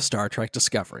season of Star Trek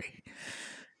Discovery.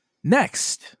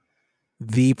 Next,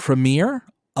 the premiere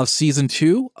of season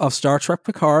 2 of Star Trek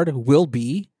Picard will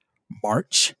be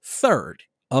March 3rd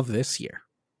of this year.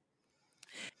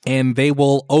 And they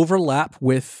will overlap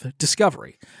with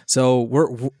Discovery.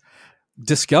 So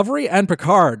Discovery and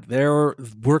Picard,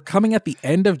 we're coming at the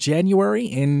end of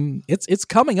January, and it's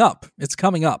coming up. It's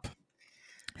coming up.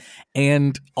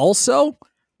 And also,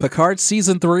 Picard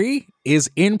season 3 is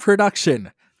in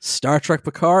production. Star Trek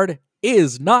Picard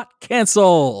is not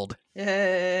canceled.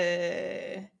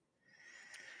 Yay.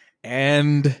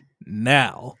 And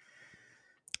now,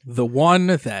 the one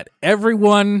that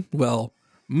everyone, well,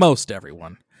 most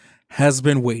everyone, has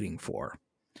been waiting for.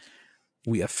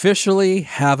 We officially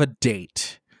have a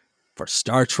date for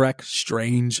Star Trek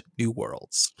Strange New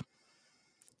Worlds.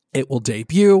 It will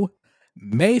debut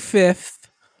May 5th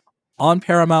on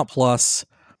Paramount Plus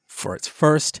for its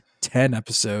first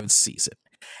 10-episode season.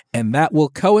 And that will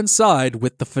coincide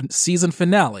with the season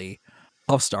finale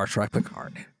of Star Trek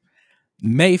Picard.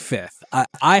 May 5th.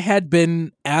 I had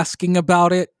been asking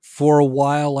about it for a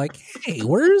while, like, hey,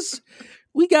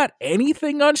 we got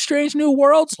anything on Strange New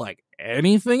Worlds? Like,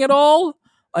 anything at all?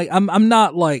 Like, I'm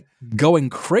not, like,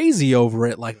 going crazy over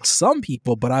it like some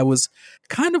people, but I was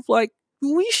kind of like,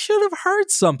 we should have heard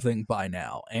something by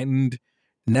now. And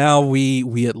now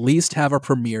we at least have a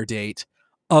premiere date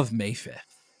of May 5th.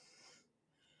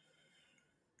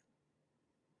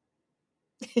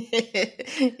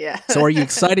 Yeah. So are you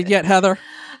excited yet, Heather?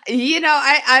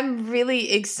 I'm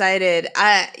really excited.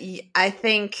 I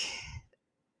think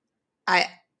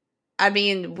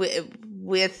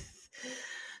with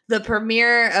the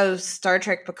premiere of Star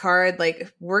Trek Picard,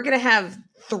 like, we're going to have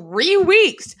 3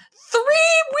 weeks,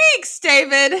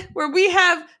 David, where we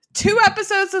have 2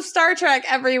 episodes of Star Trek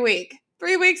every week,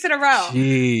 3 weeks in a row.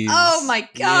 Jeez. Oh my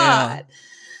God.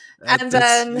 Yeah. And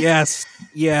then,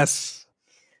 yes.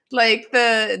 Like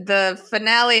the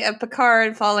finale of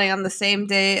Picard falling on the same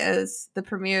day as the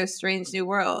premiere of Strange New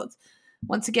Worlds.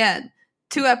 Once again,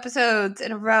 2 episodes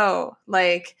in a row.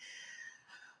 Like,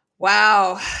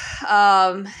 wow.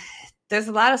 There's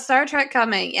a lot of Star Trek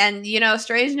coming. And,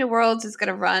 Strange New Worlds is going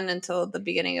to run until the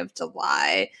beginning of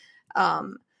July.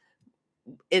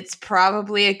 It's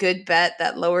probably a good bet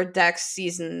that Lower Decks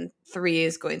season 3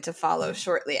 is going to follow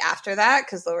shortly after that,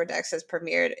 because Lower Decks has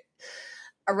premiered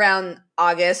around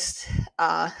August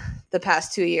the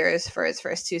past 2 years for its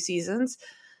first 2 seasons.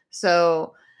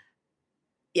 So,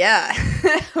 yeah,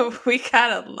 we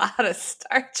got a lot of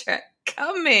Star Trek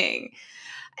coming.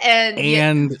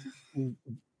 And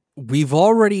we've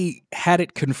already had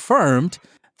it confirmed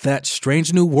that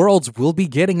Strange New Worlds will be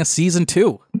getting a season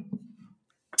 2.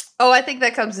 Oh, I think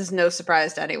that comes as no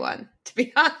surprise to anyone, to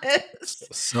be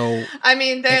honest. So, I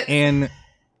mean,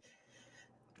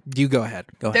 you go ahead.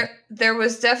 There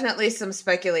was definitely some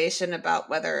speculation about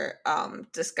whether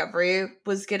Discovery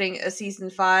was getting a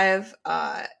season 5.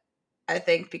 I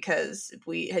think because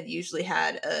we had usually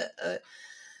had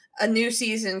a new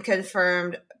season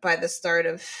confirmed by the start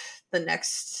of the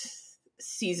next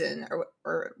season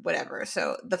or whatever.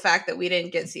 So the fact that we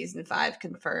didn't get season 5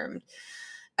 confirmed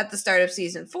at the start of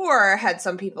season 4 had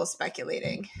some people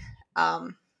speculating.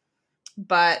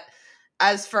 But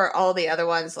as for all the other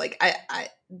ones, like, I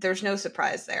there's no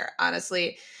surprise there.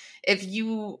 Honestly, if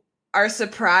you are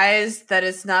surprised that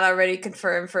it's not already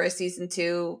confirmed for a season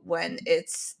 2 when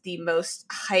it's the most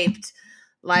hyped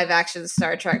live action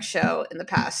Star Trek show in the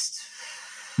past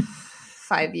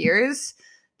 5 years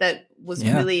that was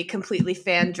really completely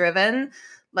fan driven,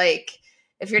 like,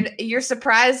 if you're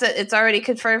surprised that it's already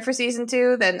confirmed for season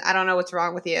 2, then I don't know what's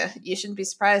wrong with you. You shouldn't be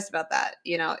surprised about that.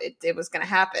 It was going to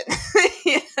happen.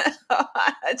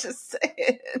 I just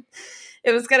say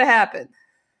it was going to happen.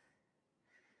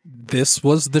 This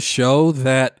was the show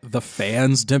that the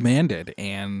fans demanded,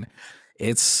 and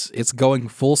it's going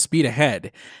full speed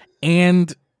ahead.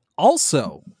 And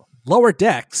also, Lower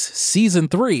Decks season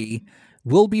 3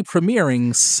 will be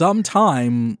premiering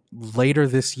sometime later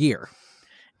this year.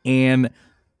 And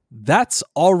that's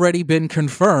already been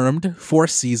confirmed for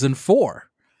season 4.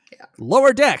 Yeah.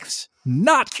 Lower Decks,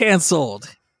 not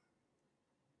canceled.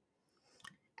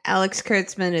 Alex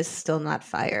Kurtzman is still not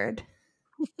fired.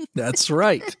 That's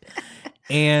right.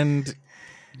 And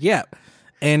yeah,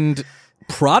 and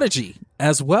Prodigy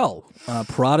as well.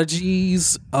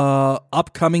 Prodigy's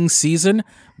upcoming season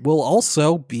will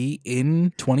also be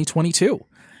in 2022.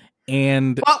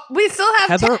 And well, we still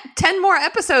have Heather, 10 more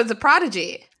episodes of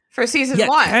Prodigy for season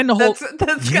 1.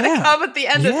 That's going to come at the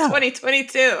end of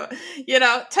 2022.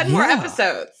 10 more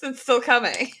episodes. It's still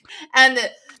coming. And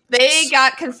they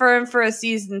got confirmed for a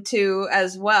season 2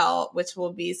 as well, which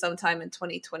will be sometime in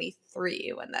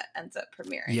 2023 when that ends up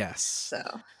premiering. Yes. So,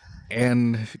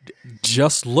 and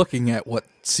just looking at what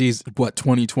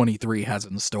 2023 has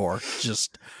in store,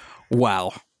 just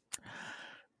wow.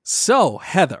 So,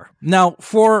 Heather, now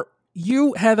for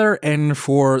you, Heather, and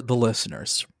for the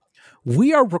listeners,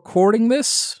 we are recording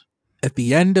this at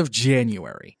the end of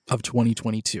January of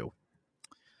 2022.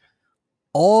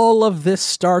 All of this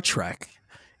Star Trek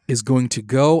is going to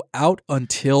go out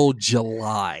until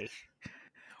July.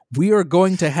 We are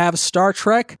going to have Star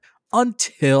Trek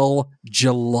until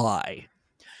July.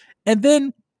 And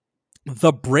then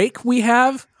the break we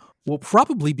have will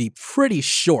probably be pretty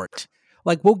short.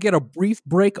 Like, we'll get a brief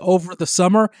break over the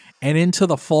summer and into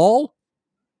the fall,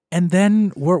 and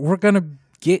then we're going to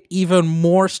get even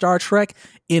more Star Trek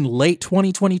in late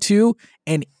 2022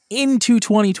 and into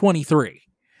 2023.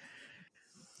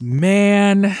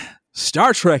 Man,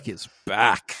 Star Trek is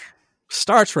back.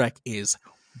 Star Trek is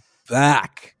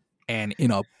back, and in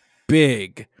a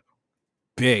big,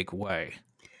 big way.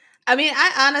 I mean,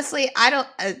 I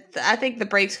think the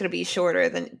break's going to be shorter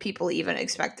than people even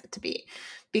expect it to be.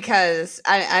 Because,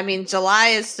 I mean,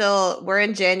 we're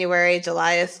in January,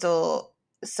 July is still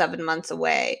 7 months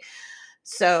away.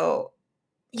 So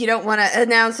you don't want to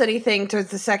announce anything towards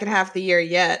the second half of the year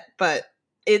yet, but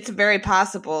it's very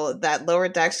possible that Lower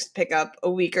Decks pick up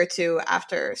a week or two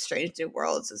after Strange New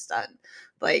Worlds is done.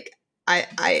 Like,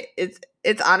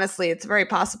 it's honestly, it's very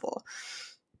possible.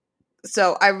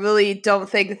 So I really don't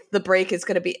think the break is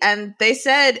going to be, and they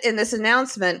said in this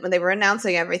announcement, when they were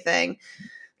announcing everything,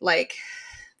 like,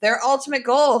 their ultimate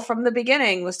goal from the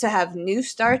beginning was to have new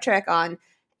Star Trek on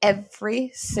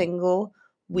every single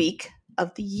week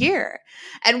of the year.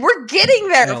 And we're getting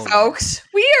there, folks.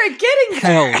 We are getting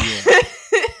there. Hell yeah.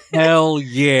 Hell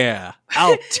yeah.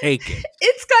 I'll take it.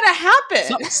 It's going to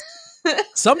happen.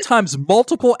 Sometimes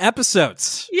multiple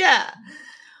episodes. Yeah.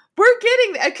 We're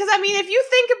getting there. Because, I mean, if you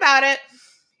think about it,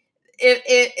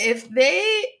 if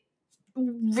they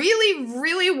really,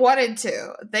 really wanted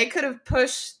to, they could have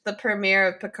pushed the premiere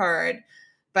of Picard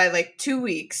by like 2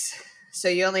 weeks. So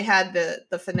you only had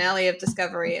the finale of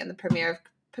Discovery and the premiere of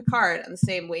Picard on the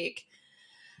same week.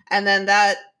 And then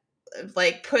that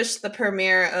like pushed the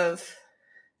premiere of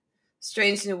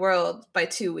Strange New World by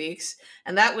 2 weeks.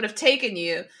 And that would have taken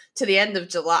you to the end of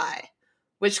July,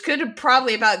 which could have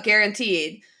probably about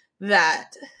guaranteed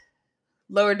that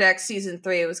Lower Decks season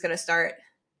 3 was going to start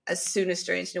as soon as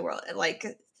Strange New World. Like,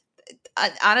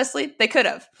 honestly, they could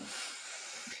have.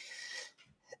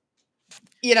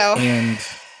 And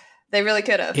they really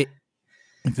could have.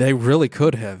 They really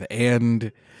could have.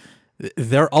 And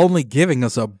they're only giving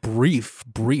us a brief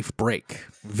break.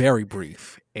 Very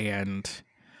brief. And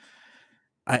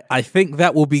I think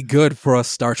that will be good for us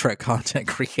Star Trek content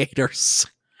creators.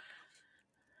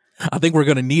 I think we're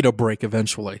going to need a break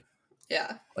eventually.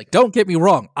 Yeah. Like, don't get me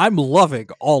wrong. I'm loving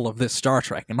all of this Star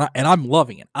Trek, and I'm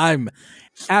loving it. I'm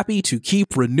happy to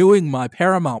keep renewing my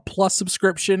Paramount Plus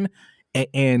subscription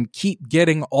and keep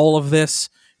getting all of this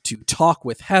to talk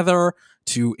with Heather,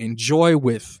 to enjoy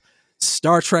with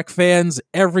Star Trek fans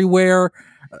everywhere.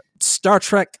 Star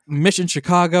Trek Mission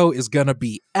Chicago is going to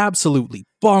be absolutely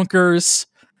bonkers.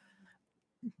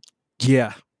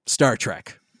 Yeah, Star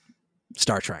Trek.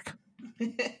 Star Trek.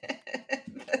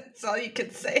 That's all you can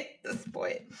say at this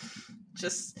point.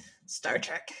 Just Star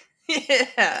Trek.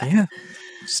 Yeah.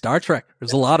 Star Trek.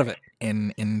 There's a lot of it.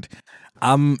 And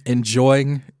I'm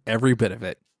enjoying every bit of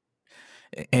it.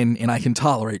 And I can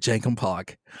tolerate Jankum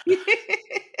Pog.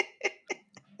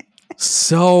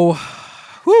 So,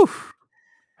 whew,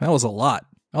 that was a lot.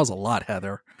 That was a lot,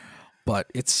 Heather. But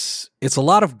it's a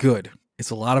lot of good.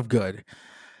 It's a lot of good.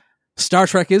 Star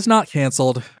Trek is not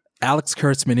canceled. Alex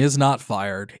Kurtzman is not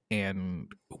fired, and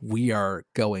we are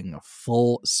going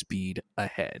full speed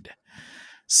ahead.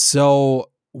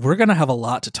 So we're going to have a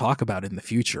lot to talk about in the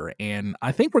future, and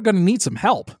I think we're going to need some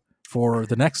help for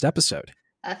the next episode.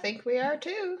 I think we are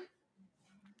too.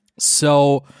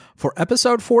 So for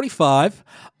episode 45,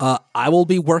 I will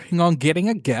be working on getting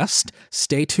a guest.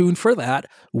 Stay tuned for that.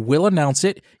 We'll announce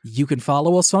it. You can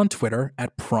follow us on Twitter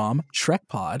at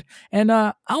PromTrekPod, and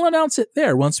I'll announce it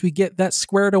there once we get that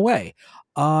squared away.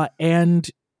 And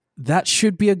that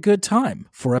should be a good time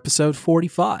for episode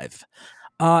 45.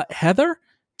 Heather,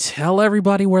 tell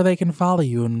everybody where they can follow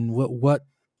you and what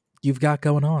you've got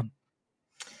going on.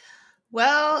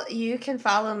 Well, you can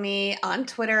follow me on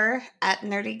Twitter at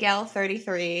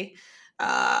NerdyGal33.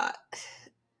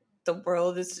 The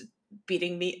world is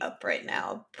beating me up right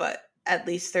now, but at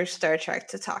least there's Star Trek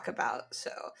to talk about,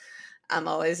 so I'm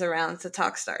always around to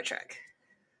talk Star Trek.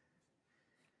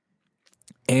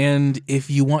 And if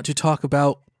you want to talk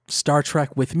about Star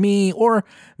Trek with me or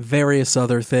various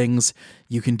other things,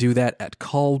 you can do that at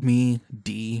Call Me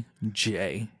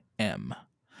DJM.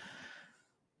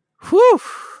 Whew!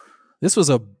 This was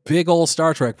a big old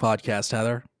Star Trek podcast,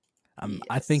 Heather. Yes.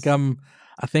 I think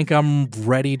I'm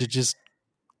ready to just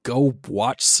go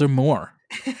watch some more.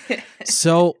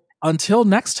 So until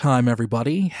next time,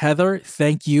 everybody, Heather,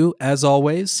 thank you as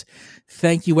always.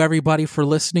 Thank you, everybody, for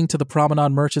listening to the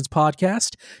Promenade Merchants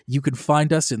podcast. You can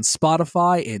find us in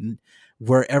Spotify and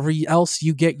wherever else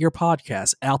you get your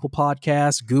podcasts, Apple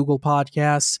Podcasts, Google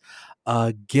Podcasts.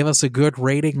 Give us a good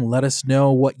rating. Let us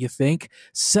know what you think.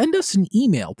 Send us an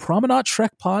email,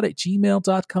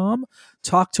 promenadetrekpod@gmail.com.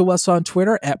 Talk to us on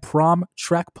Twitter at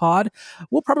PromTrekPod.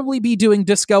 We'll probably be doing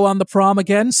Disco on the Prom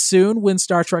again soon when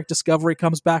Star Trek Discovery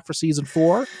comes back for season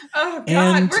 4. Oh, God.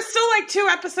 And we're still like 2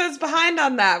 episodes behind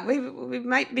on that. We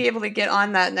might be able to get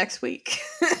on that next week.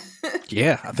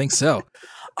 Yeah, I think so.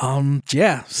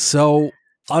 Yeah, so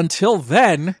until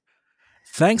then,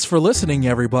 thanks for listening,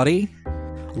 everybody.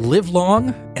 Live long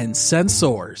and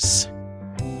sensors.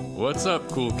 What's up,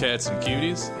 cool cats and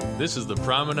cuties? This is the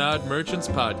Promenade Merchants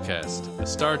Podcast, a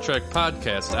Star Trek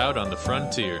podcast out on the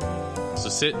frontier. So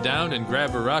sit down and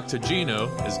grab a rock to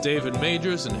Gino as David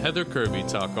Majors and Heather Kirby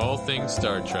talk all things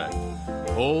Star Trek.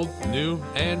 Old, new,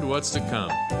 and what's to come.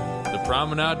 The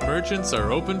Promenade Merchants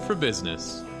are open for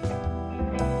business.